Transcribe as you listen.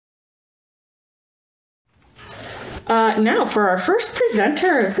Now, for our first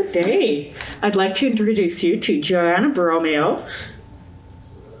presenter of the day, I'd like to introduce you to Joanna Borromeo.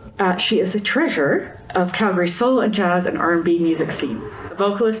 She is a treasure of Calgary's soul and jazz and R&B music scene. A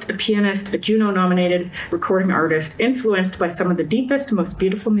vocalist, a pianist, a Juno-nominated recording artist, influenced by some of the deepest, most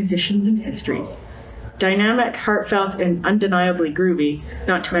beautiful musicians in history. Dynamic, heartfelt, and undeniably groovy,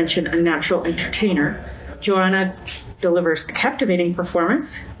 not to mention a natural entertainer, Joanna delivers a captivating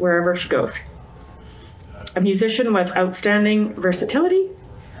performance wherever she goes. A musician with outstanding versatility,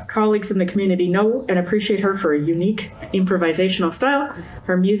 colleagues in the community know and appreciate her for a unique improvisational style,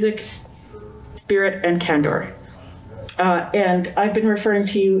 her music, spirit, and candor. And I've been referring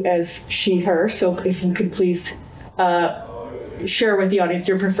to you as she, her, so if you could please share with the audience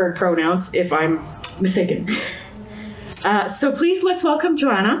your preferred pronouns if I'm mistaken. So please let's welcome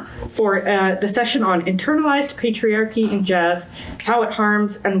Joanna for the session on internalized patriarchy in jazz, how it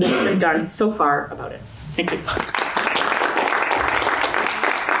harms, and what's been done so far about it. Thank you.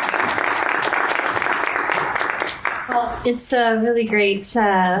 Well, it's really great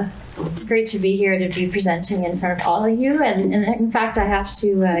to be here to be presenting in front of all of you. And in fact, I have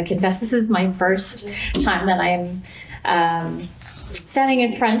to confess, this is my first time that I'm standing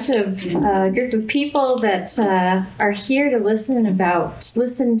in front of a group of people that are here to listen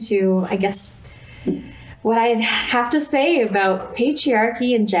to, I guess, what I'd have to say about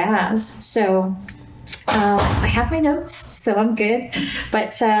patriarchy and jazz. So I have my notes, so I'm good.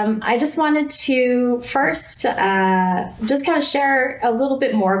 But I just wanted to first just kind of share a little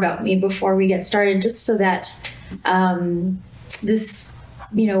bit more about me before we get started, just so that this,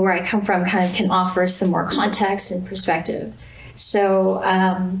 where I come from kind of can offer some more context and perspective. So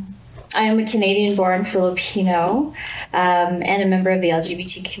I am a Canadian-born Filipino and a member of the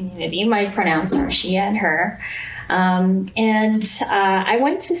LGBT community. My pronouns are she and her. And I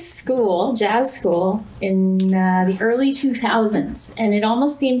went to school, jazz school, in the early 2000s. And it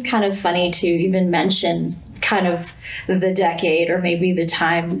almost seems kind of funny to even mention kind of the decade or maybe the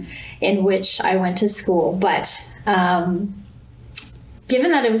time in which I went to school. But given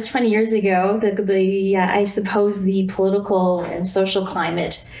that it was 20 years ago, I suppose the political and social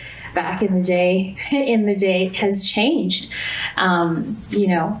climate back in the day has changed,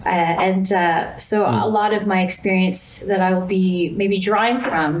 so a lot of my experience that I will be maybe drawing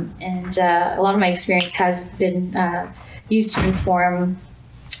from, and a lot of my experience has been used to inform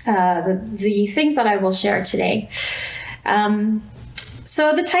the things that I will share today.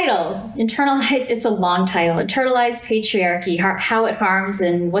 So the title, Internalized, it's a long title, Internalized Patriarchy, How It Harms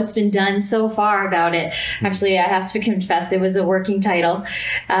and What's Been Done So Far About It. Actually, I have to confess, it was a working title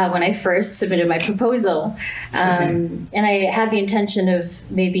when I first submitted my proposal. And I had the intention of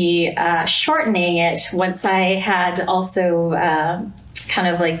maybe shortening it once I had also kind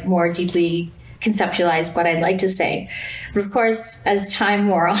of like more deeply conceptualized what I'd like to say. But of course, as time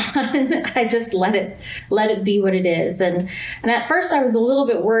wore on, I just let it be what it is. And at first I was a little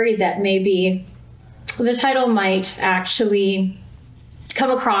bit worried that maybe the title might actually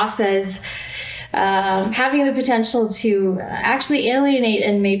come across as having the potential to actually alienate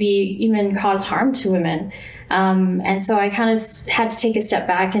and maybe even cause harm to women. And so I kind of had to take a step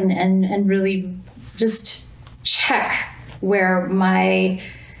back and really just check where my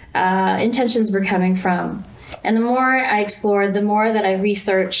intentions were coming from. And the more I explored, the more that I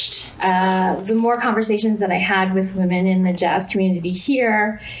researched, the more conversations that I had with women in the jazz community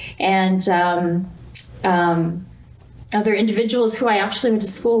here and other individuals who I actually went to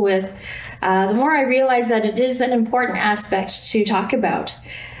school with, the more I realized that it is an important aspect to talk about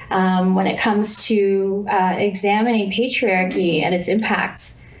when it comes to examining patriarchy and its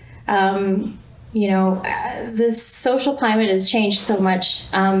impacts. This social climate has changed so much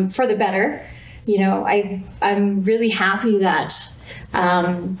for the better. I'm really happy that,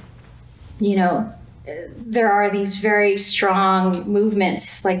 there are these very strong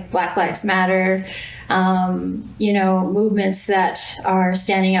movements like Black Lives Matter, movements that are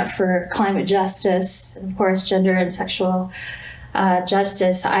standing up for climate justice, and of course, gender and sexual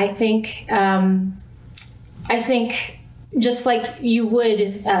justice. I think just like you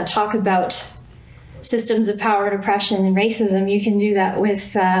would talk about systems of power and oppression and racism, you can do that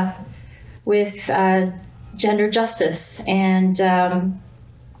with gender justice. And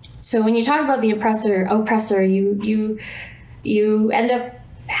so when you talk about the oppressor, you end up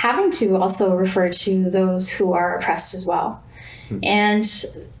having to also refer to those who are oppressed as well. And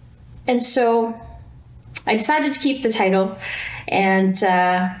so I decided to keep the title, and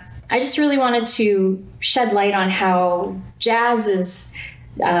I just really wanted to shed light on how jazz's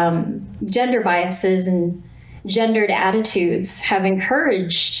gender biases and gendered attitudes have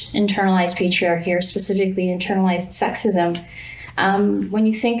encouraged internalized patriarchy, or specifically internalized sexism. When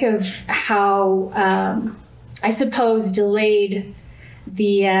you think of how, I suppose, delayed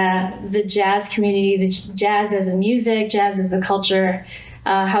the jazz community, the jazz as a music, jazz as a culture,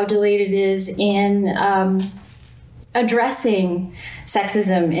 how delayed it is in addressing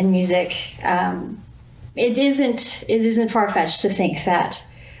sexism in music. It isn't far-fetched to think that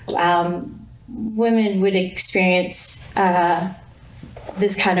women would experience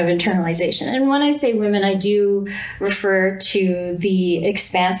this kind of internalization. And when I say women, I do refer to the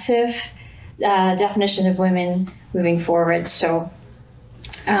expansive definition of women moving forward. So,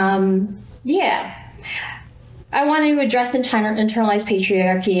 yeah. I want to address internalized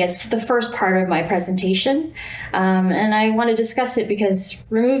patriarchy as the first part of my presentation. And I want to discuss it because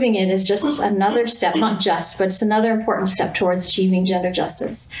removing it is just another step, not just, but it's another important step towards achieving gender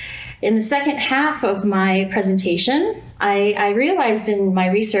justice. In the second half of my presentation, I realized in my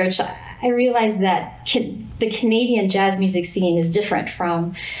research, I realized that the Canadian jazz music scene is different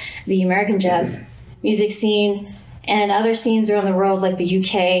from the American jazz music scene and other scenes around the world like the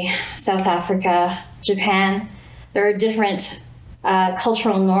UK, South Africa, Japan. There are different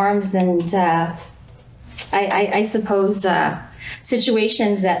cultural norms and I suppose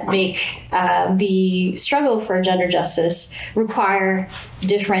situations that make the struggle for gender justice require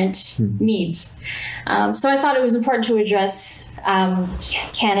different needs. So I thought it was important to address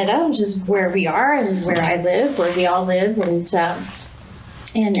Canada, which is where we are and where I live, where we all live, and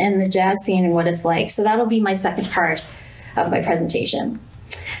the jazz scene and what it's like. So that'll be my second part of my presentation.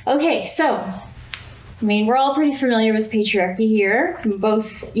 Okay, so I mean, we're all pretty familiar with patriarchy here,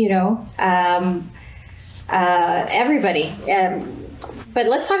 both, you know, everybody. But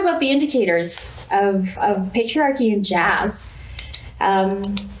let's talk about the indicators of patriarchy in jazz.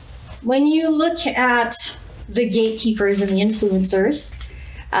 When you look at the gatekeepers and the influencers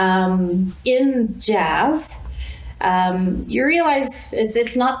in jazz, you realize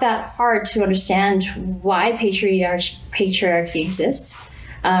it's not that hard to understand why patriarchy exists.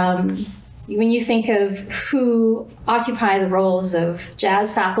 When you think of who occupy the roles of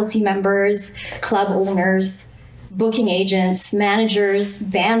jazz faculty members, club owners, booking agents, managers,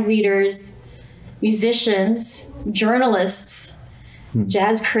 band leaders, musicians, journalists,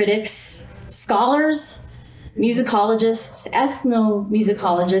 jazz critics, scholars, musicologists,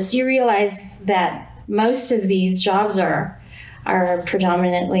 ethnomusicologists, you realize that most of these jobs are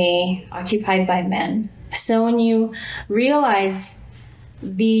predominantly occupied by men. So when you realize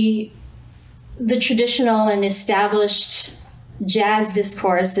the traditional and established jazz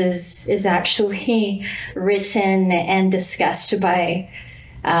discourse is actually written and discussed by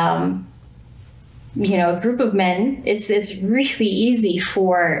you know, a group of men, it's really easy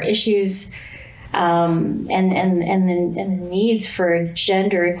for issues and the needs for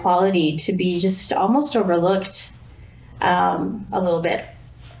gender equality to be just almost overlooked a little bit.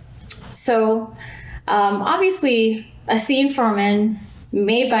 So obviously a scene for men,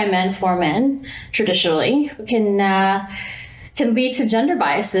 made by men for men, traditionally, can lead to gender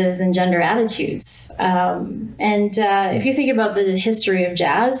biases and gender attitudes. If you think about the history of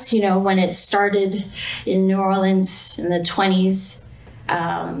jazz, you know, when it started in New Orleans in the 20s,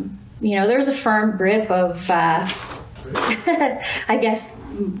 you know, there was a firm grip of, I guess,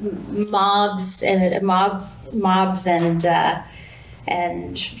 mobs and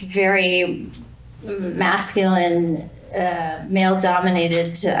very masculine,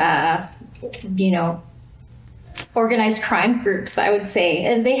 male-dominated, you know, organized crime groups, I would say,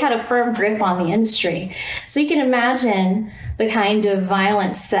 and they had a firm grip on the industry. So you can imagine the kind of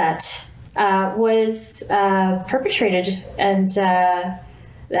violence that was perpetrated and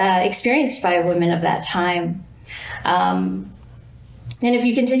experienced by women of that time. And if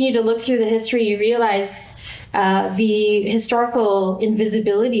you continue to look through the history, you realize the historical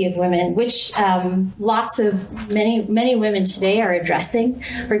invisibility of women, which many women today are addressing.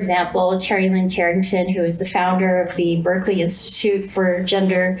 For example, Terry Lynn Carrington, who is the founder of the Berkeley Institute for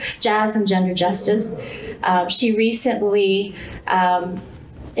Jazz and Gender Justice, she recently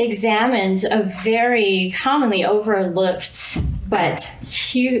examined a very commonly overlooked,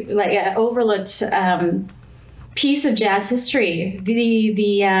 overlooked piece of jazz history,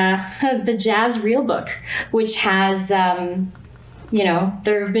 the Jazz Real Book, which has, you know,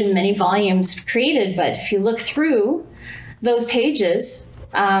 there have been many volumes created, but if you look through those pages,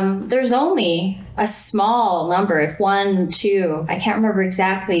 there's only a small number, if 1, 2, I can't remember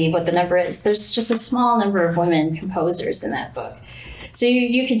exactly what the number is. There's just a small number of women composers in that book. So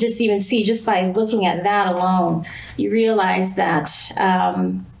you could just even see, just by looking at that alone, you realize that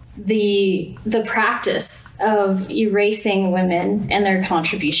the practice of erasing women and their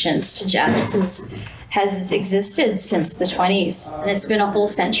contributions to jazz has existed since the 20s, and it's been a whole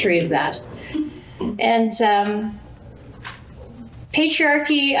century of that. And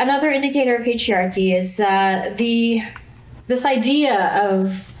patriarchy, another indicator of patriarchy is this idea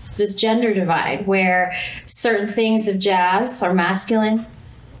of this gender divide, where certain things of jazz are masculine,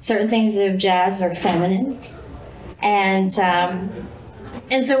 certain things of jazz are feminine, and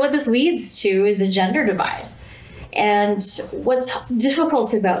so what this leads to is a gender divide. And what's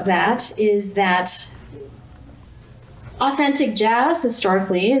difficult about that is that authentic jazz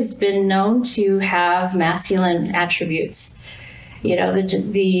historically has been known to have masculine attributes. You know, the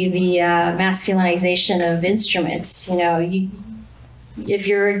masculinization of instruments. You know, if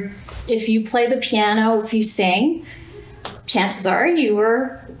you play the piano, if you sing, chances are you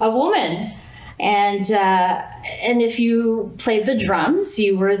were a woman. And if you played the drums,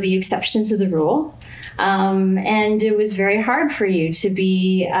 you were the exception to the rule. And it was very hard for you to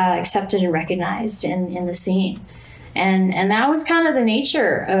be accepted and recognized in the scene. And that was kind of the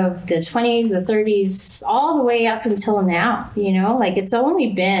nature of the 20s, the 30s, all the way up until now. You know, like, it's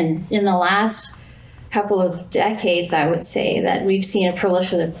only been in the last couple of decades, I would say, that we've seen a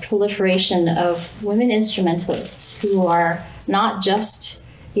proliferation of women instrumentalists who are not just,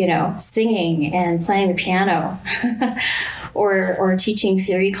 you know, singing and playing the piano or teaching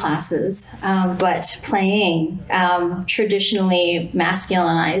theory classes, but playing traditionally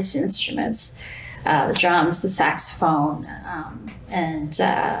masculinized instruments. The drums, the saxophone, and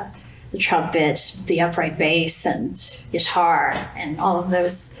the trumpet, the upright bass, and guitar, and all of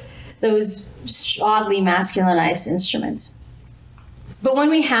those oddly masculinized instruments. But when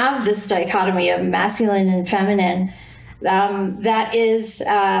we have this dichotomy of masculine and feminine, that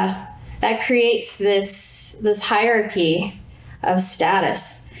creates this hierarchy of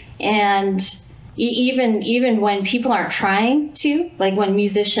status. And even when people aren't trying to, like when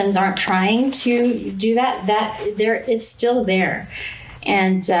musicians aren't trying to do that, it's still there.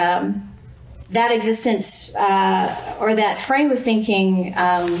 And that existence or that frame of thinking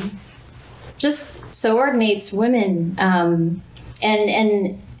just subordinates women and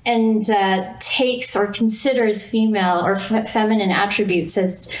takes or considers female or feminine attributes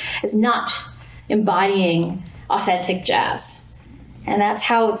as not embodying authentic jazz. And that's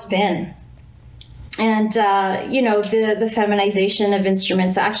how it's been. And, you know, the feminization of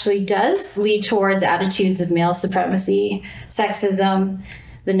instruments actually does lead towards attitudes of male supremacy, sexism,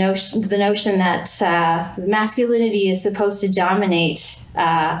 the notion that masculinity is supposed to dominate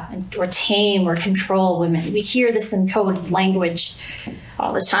or tame or control women. We hear this in coded language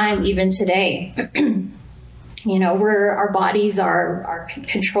all the time, even today. You know, where our bodies are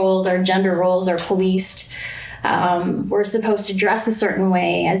controlled, our gender roles are policed. We're supposed to dress a certain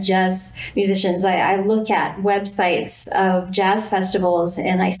way as jazz musicians. I look at websites of jazz festivals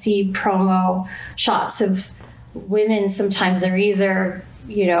and I see promo shots of women. Sometimes they're either,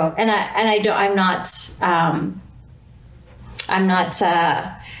 you know, I'm not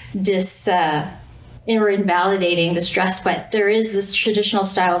invalidating this dress, but there is this traditional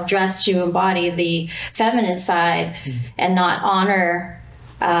style of dress to embody the feminine side and not honor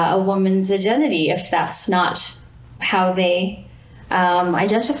a woman's identity if that's not how they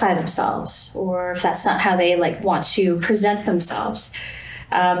identify themselves, or if that's not how they want to present themselves.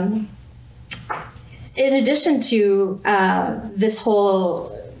 In addition to this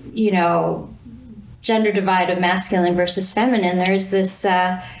whole, you know, gender divide of masculine versus feminine, there's this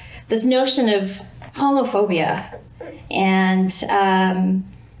this notion of homophobia, and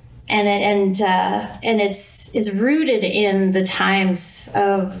it's rooted in the times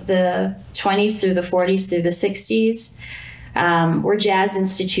of the 20s through the 40s through the 60s, where jazz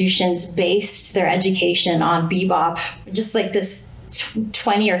institutions based their education on bebop, just like this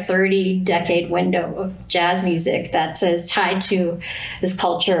 20 or 30 decade window of jazz music that is tied to this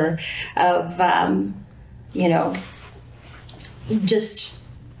culture of, you know, just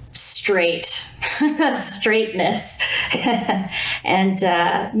straightness and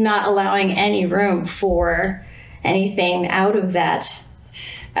not allowing any room for anything out of that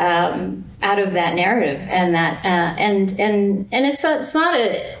narrative, and that and it's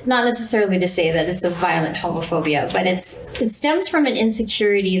not necessarily to say that it's a violent homophobia, but it stems from an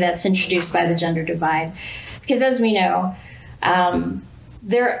insecurity that's introduced by the gender divide, because as we know,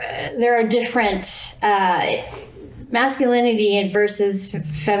 there are different masculinity versus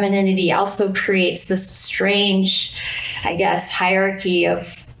femininity also creates this strange, I guess, hierarchy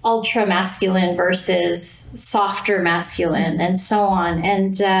of ultra masculine versus softer masculine and so on.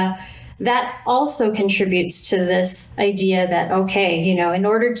 And that also contributes to this idea that, okay, you know, in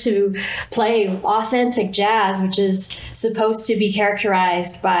order to play authentic jazz, which is supposed to be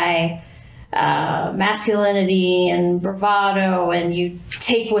characterized by masculinity and bravado, and you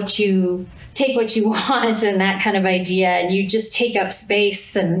take what you want and that kind of idea, and you just take up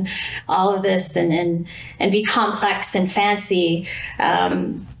space and all of this and be complex and fancy.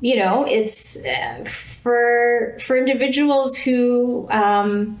 You know, it's for individuals who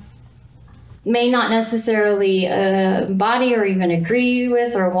may not necessarily embody or even agree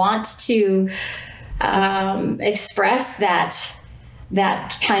with or want to express that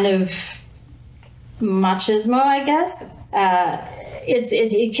kind of machismo, I guess.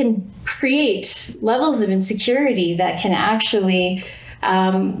 It can create levels of insecurity that can actually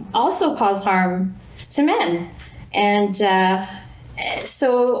also cause harm to men. And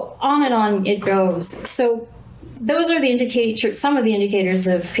so on and on it goes. So those are the indicators, some of the indicators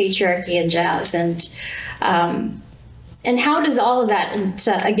of patriarchy in jazz. And how does all of that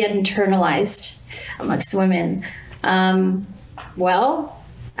get internalized amongst women?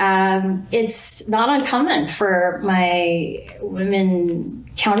 It's not uncommon for my women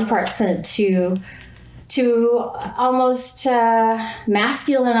counterparts to almost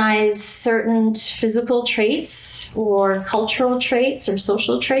masculinize certain physical traits or cultural traits or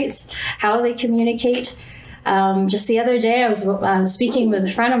social traits, how they communicate. Just the other day, I was speaking with a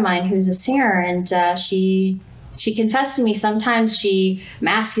friend of mine who's a singer, and she confessed to me sometimes she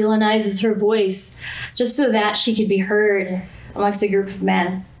masculinizes her voice just so that she could be heard amongst a group of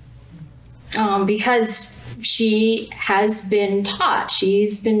men. Because she has been taught,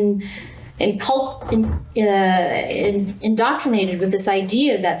 she's been indoctrinated with this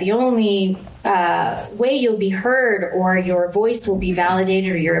idea that the only way you'll be heard or your voice will be validated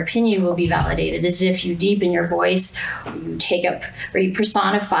or your opinion will be validated is if you deepen your voice, or you take up or you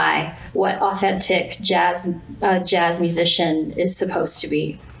personify what authentic jazz musician is supposed to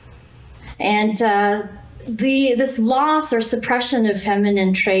be. And this loss or suppression of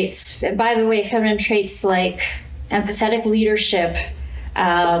feminine traits, and by the way, feminine traits like empathetic leadership,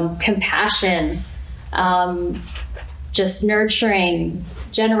 compassion, just nurturing,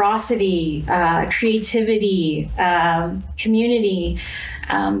 generosity, creativity, community.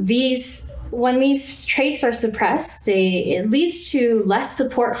 When these traits are suppressed, it leads to less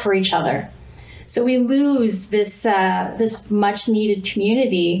support for each other. So we lose this much needed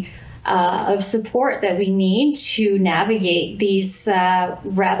community of support that we need to navigate these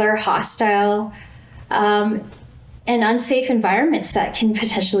rather hostile and unsafe environments that can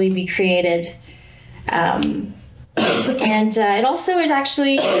potentially be created. And it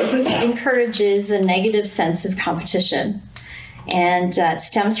actually encourages a negative sense of competition. And it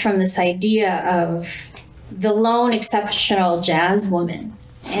stems from this idea of the lone exceptional jazz woman.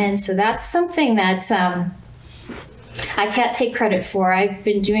 And so that's something that I can't take credit for. I've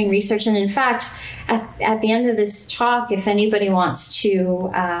been doing research, and in fact, at the end of this talk, if anybody wants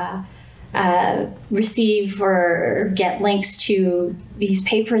to receive or get links to these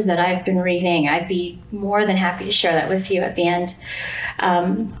papers that I've been reading, I'd be more than happy to share that with you at the end.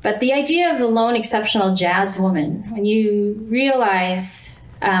 But the idea of the lone exceptional jazz woman, when you realize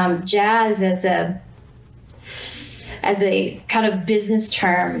jazz as a kind of business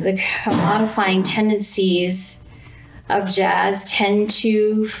term, the commodifying tendencies of jazz tend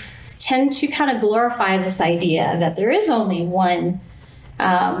to kind of glorify this idea that there is only one,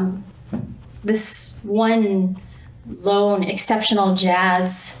 this one lone exceptional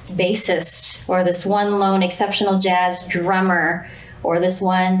jazz bassist, or this one lone exceptional jazz drummer, or this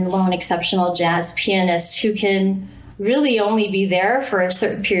one lone exceptional jazz pianist who can really only be there for a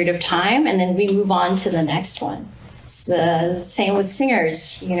certain period of time, and then we move on to the next one. It's the same with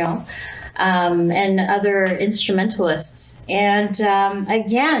singers, you know. And other instrumentalists. And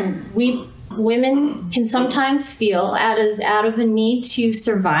again, women can sometimes feel out of a need to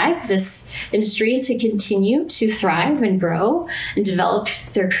survive this industry and to continue to thrive and grow and develop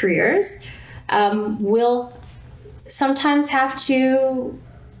their careers, will sometimes have to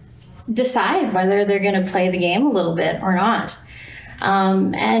decide whether they're going to play the game a little bit or not.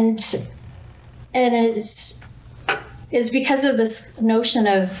 And it's because of this notion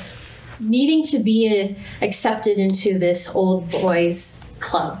of needing to be accepted into this old boys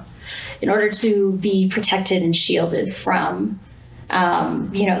club in order to be protected and shielded from,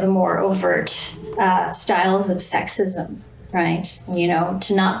 the more overt styles of sexism, right? You know,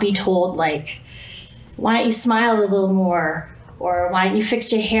 to not be told, like, why don't you smile a little more? Or why don't you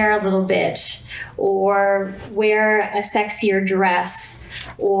fix your hair a little bit? Or wear a sexier dress?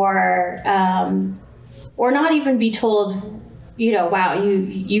 Or not even be told you know, wow,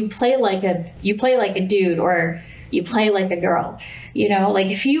 you play like a dude, or you play like a girl. You know,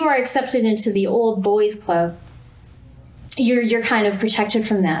 like if you are accepted into the old boys club, you're kind of protected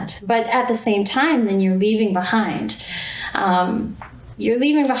from that. But at the same time, then you're leaving behind.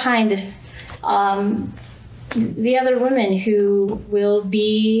 The other women who will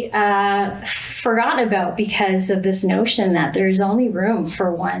be forgotten about because of this notion that there's only room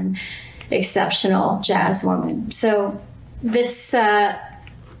for one exceptional jazz woman. So this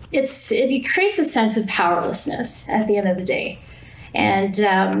it creates a sense of powerlessness at the end of the day, and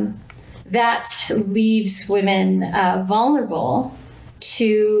that leaves women vulnerable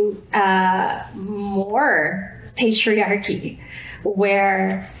to more patriarchy,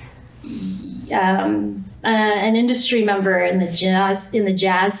 where an industry member in the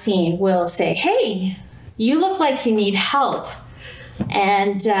jazz scene will say, "Hey, you look like you need help,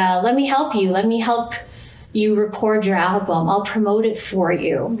 and let me help you. Let me help you record your album. I'll promote it for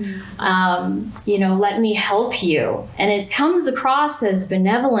you. You know, let me help you." And it comes across as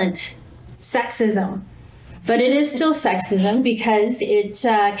benevolent sexism, but it is still sexism because it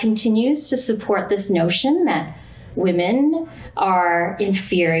continues to support this notion that women are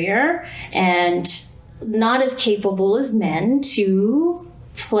inferior and not as capable as men to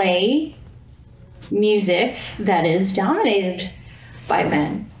play music that is dominated by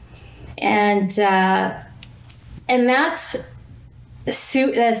men. And that's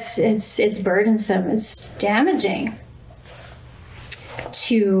it's burdensome. It's damaging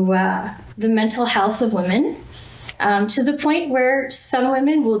to the mental health of women, to the point where some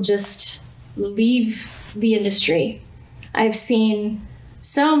women will just leave the industry. I've seen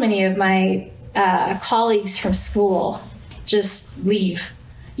so many of my colleagues from school just leave,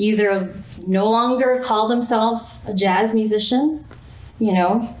 either no longer call themselves a jazz musician, you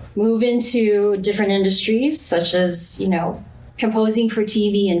know, move into different industries such as, you know, composing for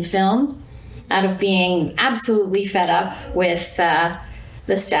TV and film, out of being absolutely fed up with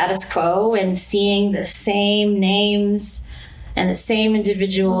the status quo and seeing the same names and the same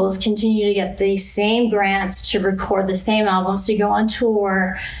individuals continue to get the same grants to record the same albums, to go on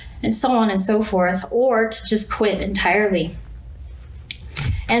tour, and so on and so forth, or to just quit entirely.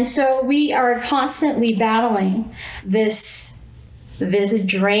 And so we are constantly battling this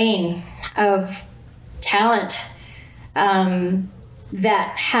drain of talent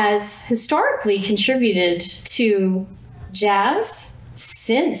that has historically contributed to jazz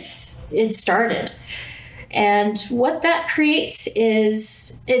since it started. And what that creates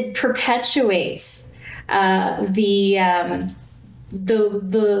is it perpetuates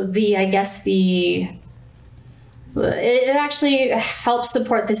it actually helps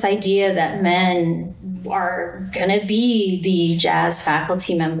support this idea that men are going to be the jazz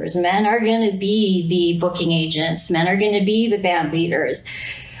faculty members. Men are going to be the booking agents. Men are going to be the band leaders.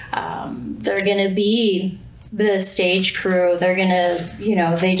 They're going to be the stage crew. They're going to, you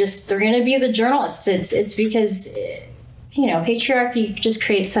know, they're going to be the journalists. It's because, you know, patriarchy just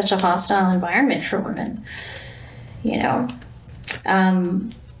creates such a hostile environment for women, you know.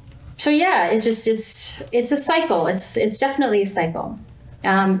 So yeah, it's a cycle. It's definitely a cycle.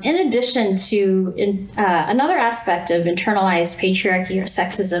 In addition to another aspect of internalized patriarchy or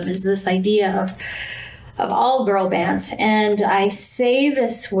sexism is this idea of all girl bands, and I say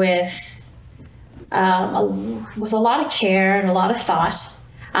this with a lot of care and a lot of thought.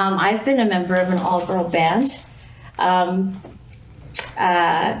 I've been a member of an all girl band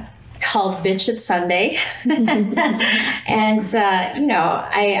called Bitch It's Sunday. And, you know,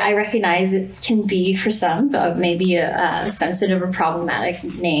 I recognize it can be for some maybe a sensitive or problematic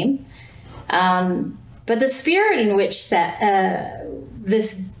name. But the spirit in which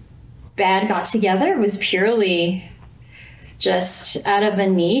this band got together was purely just out of a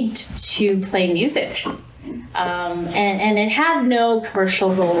need to play music. And it had no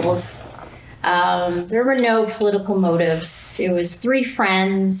commercial goals. There were no political motives. It was three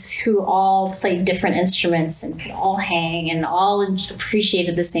friends who all played different instruments and could all hang and all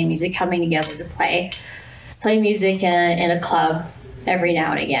appreciated the same music, coming together to play music in a club every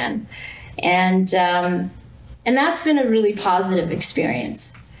now and again. And that's been a really positive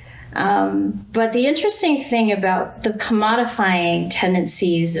experience. But the interesting thing about the commodifying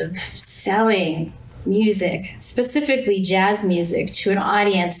tendencies of selling music, specifically jazz music, to an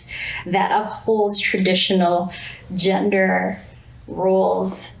audience that upholds traditional gender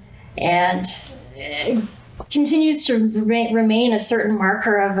roles and continues to remain a certain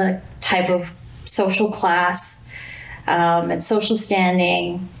marker of a type of social class and social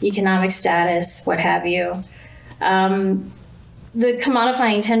standing, economic status, what have you. the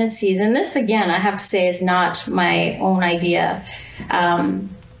commodifying tendencies, and this again, I have to say, is not my own idea, and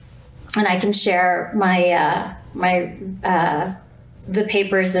I can share my the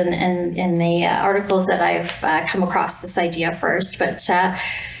papers and the articles that I've come across this idea first, but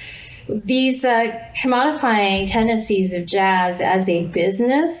these commodifying tendencies of jazz as a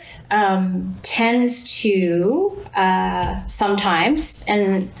business tends to sometimes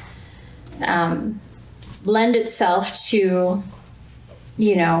and lend itself to,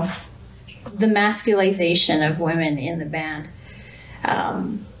 you know, the masculization of women in the band,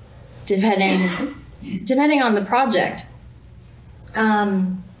 depending on the project.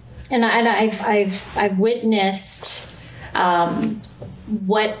 And I've witnessed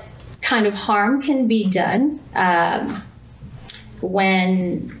what kind of harm can be done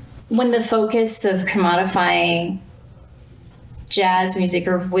when the focus of commodifying jazz music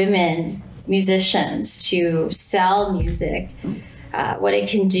or women musicians to sell music, what it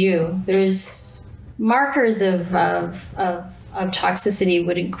can do. There's markers of toxicity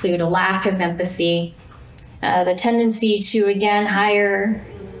would include a lack of empathy, the tendency to again hire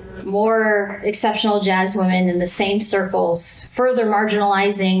more exceptional jazz women in the same circles, further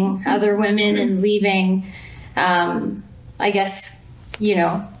marginalizing other women and leaving, I guess, you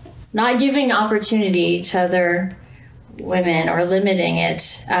know, not giving opportunity to other women or limiting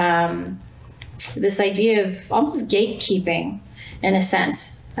it. This idea of almost gatekeeping, in a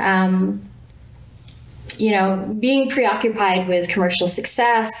sense. You know, being preoccupied with commercial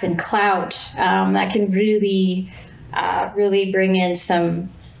success and clout, that can really bring in some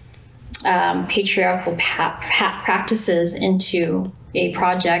patriarchal practices into a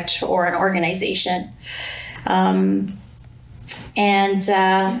project or an organization. Yeah,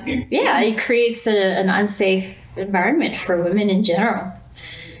 it creates an unsafe environment for women in general.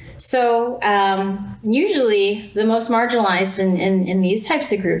 So usually the most marginalized in these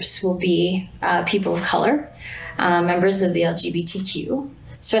types of groups will be people of color, members of the LGBTQ,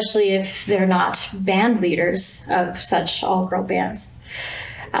 especially if they're not band leaders of such all-girl bands.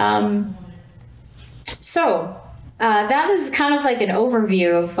 So that is kind of like an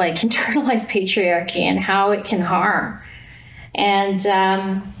overview of like internalized patriarchy and how it can harm. And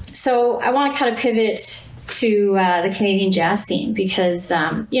so I want to kind of pivot to the Canadian jazz scene because,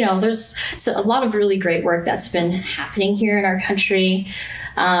 you know, there's a lot of really great work that's been happening here in our country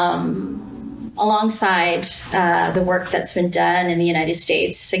alongside the work that's been done in the United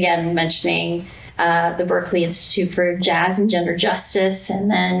States. Again, mentioning the Berkeley Institute for Jazz and Gender Justice,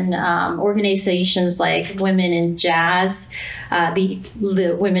 and then organizations like Women in Jazz, the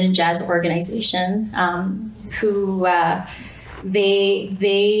Women in Jazz organization, who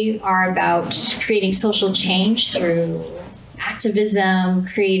they are about creating social change through activism,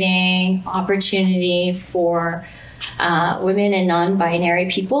 creating opportunity for women and non-binary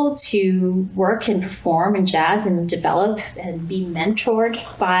people to work and perform in jazz and develop and be mentored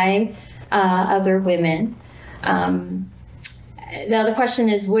by other women. Now the question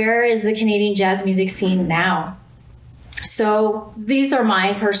is, where is the Canadian jazz music scene now? So these are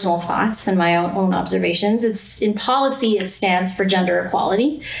my personal thoughts and my own observations. It's in policy, it stands for gender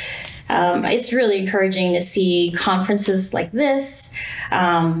equality. It's really encouraging to see conferences like this,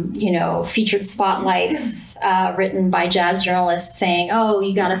 you know, featured spotlights written by jazz journalists saying, oh,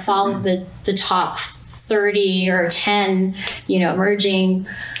 you got to follow the top 30 or 10, you know, emerging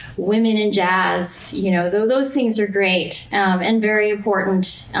women in jazz. You know, those things are great and very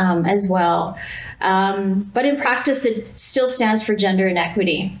important as well. But in practice, it still stands for gender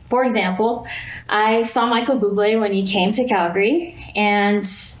inequity. For example, I saw Michael Bublé when he came to Calgary, and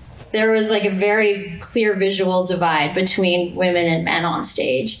there was like a very clear visual divide between women and men on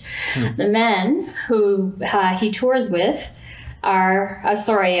stage. The men who he tours with are,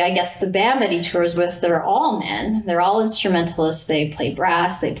 I guess the band that he tours with, they're all men. They're all instrumentalists. They play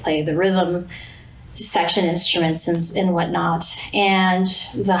brass, they play the rhythm section instruments and whatnot. And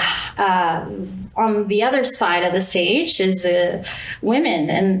on the other side of the stage is women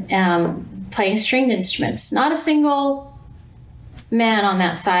and playing stringed instruments. Not a single man on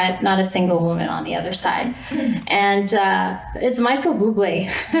that side, not a single woman on the other side. And it's Michael Bublé,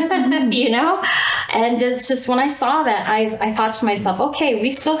 you know? And it's just, when I saw that, I thought to myself, okay,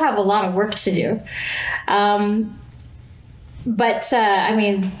 we still have a lot of work to do. But I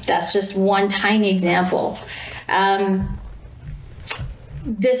mean, that's just one tiny example. The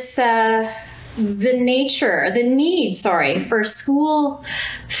need for school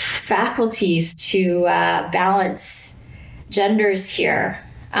faculties to balance genders here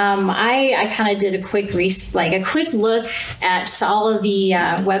I kind of did a quick look at all of the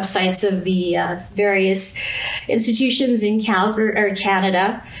websites of the various institutions in Calgary or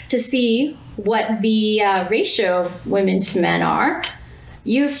Canada to see what the ratio of women to men are.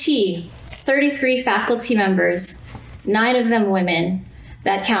 U of T, 33 faculty members, 9 of them women.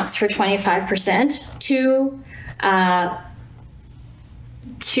 That counts for 25%.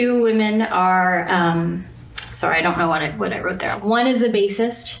 Two women are, sorry, I don't know what I wrote there. 1 is a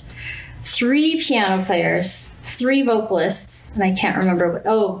bassist, 3 piano players, 3 vocalists, and I can't remember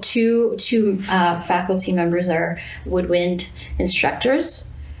what, two faculty members are woodwind instructors.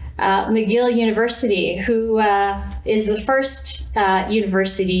 McGill University, who is the first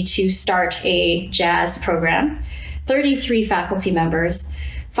university to start a jazz program, 33 faculty members,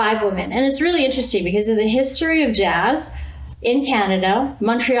 5 women. And it's really interesting because in the history of jazz in Canada,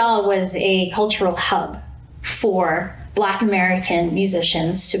 Montreal was a cultural hub for Black American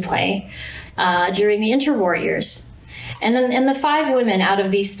musicians to play during the interwar years. And the 5 women out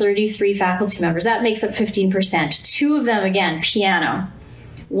of these 33 faculty members, that makes up 15%. 2 of them, again, piano.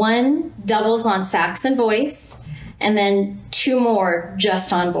 1 doubles on sax and voice, and then 2 more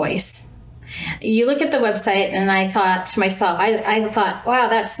just on voice. You look at the website, and I thought to myself, I thought, wow,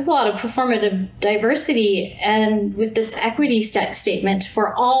 that's a lot of performative diversity. And with this equity statement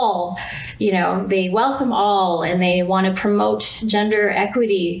for all, you know, they welcome all and they want to promote gender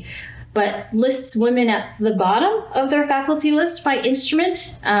equity, but lists women at the bottom of their faculty list by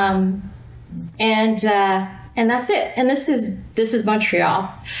instrument. And that's it. And this is Montreal.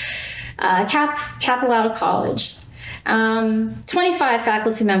 Capilano College. 25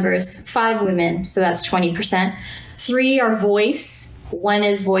 faculty members, 5 women, so that's 20%. 3 are voice. 1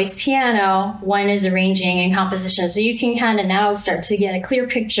 is voice piano. 1 is arranging and composition. So you can kind of now start to get a clear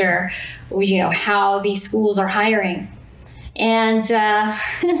picture, you know, how these schools are hiring. And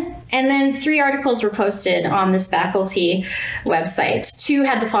then 3 articles were posted on this faculty website. 2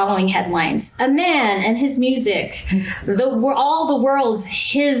 had the following headlines: "A man and his music, all the world's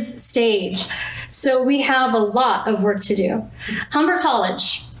his stage." So we have a lot of work to do. Humber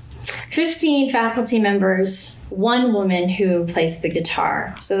College, 15 faculty members, 1 woman who plays the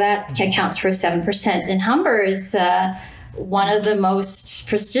guitar. So that accounts for 7%. And Humber is one of the most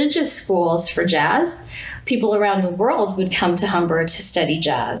prestigious schools for jazz. People around the world would come to Humber to study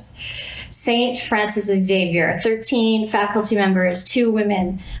jazz. St. Francis Xavier, 13 faculty members, 2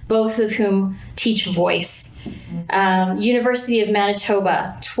 women, both of whom teach voice. University of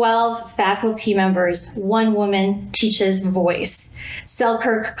Manitoba, 12 faculty members, 1 woman teaches voice.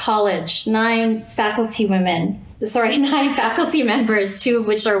 Selkirk College, 9 faculty members, 2 of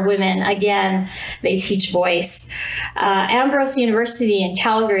which are women. Again, they teach voice. Ambrose University in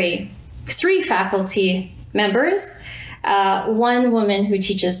Calgary, 3 faculty members, 1 woman who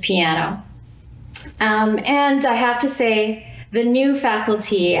teaches piano. And I have to say, the new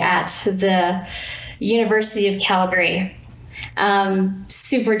faculty at the University of Calgary,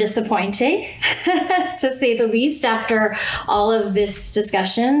 super disappointing, to say the least, after all of this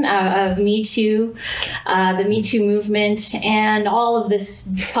discussion of Me Too, the Me Too movement, and all of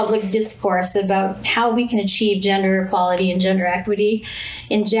this public discourse about how we can achieve gender equality and gender equity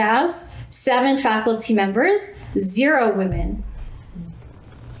in jazz. 7 faculty members, 0 women.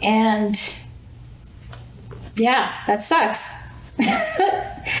 And yeah, that sucks.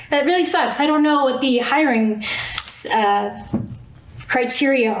 That really sucks. I don't know what the hiring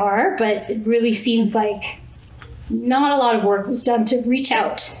criteria are, but it really seems like not a lot of work was done to reach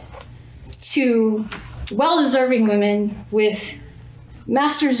out to well-deserving women with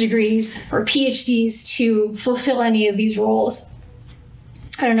master's degrees or PhDs to fulfill any of these roles.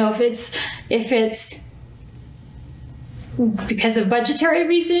 I don't know if it's because of budgetary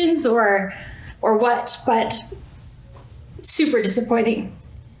reasons or what, but super disappointing.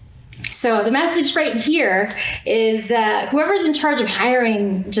 So the message right here is whoever's in charge of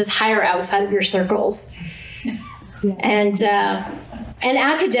hiring, just hire outside of your circles. Yeah. And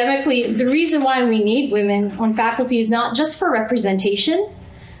academically, the reason why we need women on faculty is not just for representation,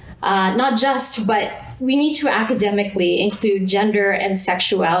 but we need to academically include gender and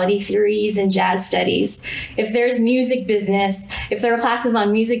sexuality theories in jazz studies. If there's music business, if there are classes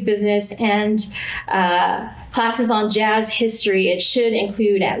on music business and classes on jazz history, it should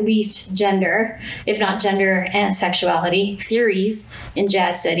include at least gender, if not gender and sexuality theories in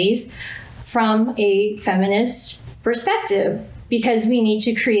jazz studies from a feminist perspective, because we need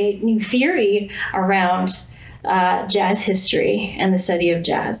to create new theory around jazz history and the study of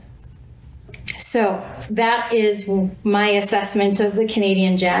jazz. So that is my assessment of the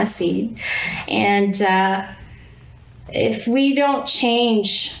Canadian jazz scene. And if we don't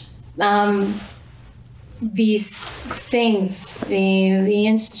change these things, the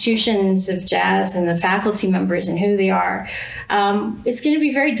institutions of jazz and the faculty members and who they are, it's going to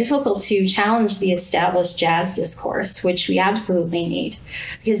be very difficult to challenge the established jazz discourse, which we absolutely need,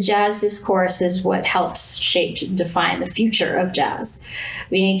 because jazz discourse is what helps shape and define the future of jazz.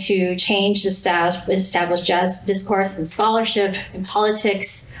 We need to change the established jazz discourse in scholarship, in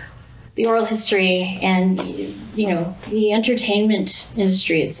politics, the oral history, and the entertainment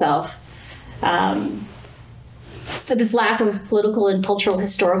industry itself. But this lack of political and cultural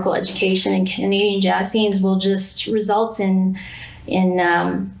historical education in Canadian jazz scenes will just result in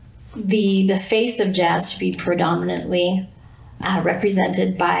the face of jazz to be predominantly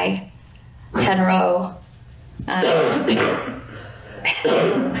represented by hetero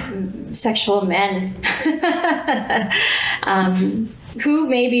sexual men who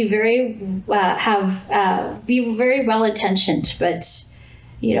may be be very well intentioned, but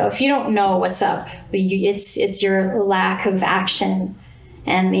if you don't know what's up, it's your lack of action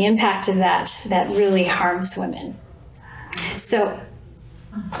and the impact of that really harms women. So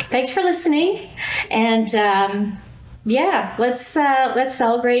thanks for listening, and let's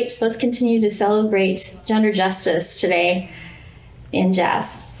celebrate. Let's continue to celebrate gender justice today in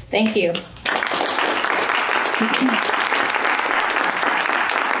jazz. Thank you.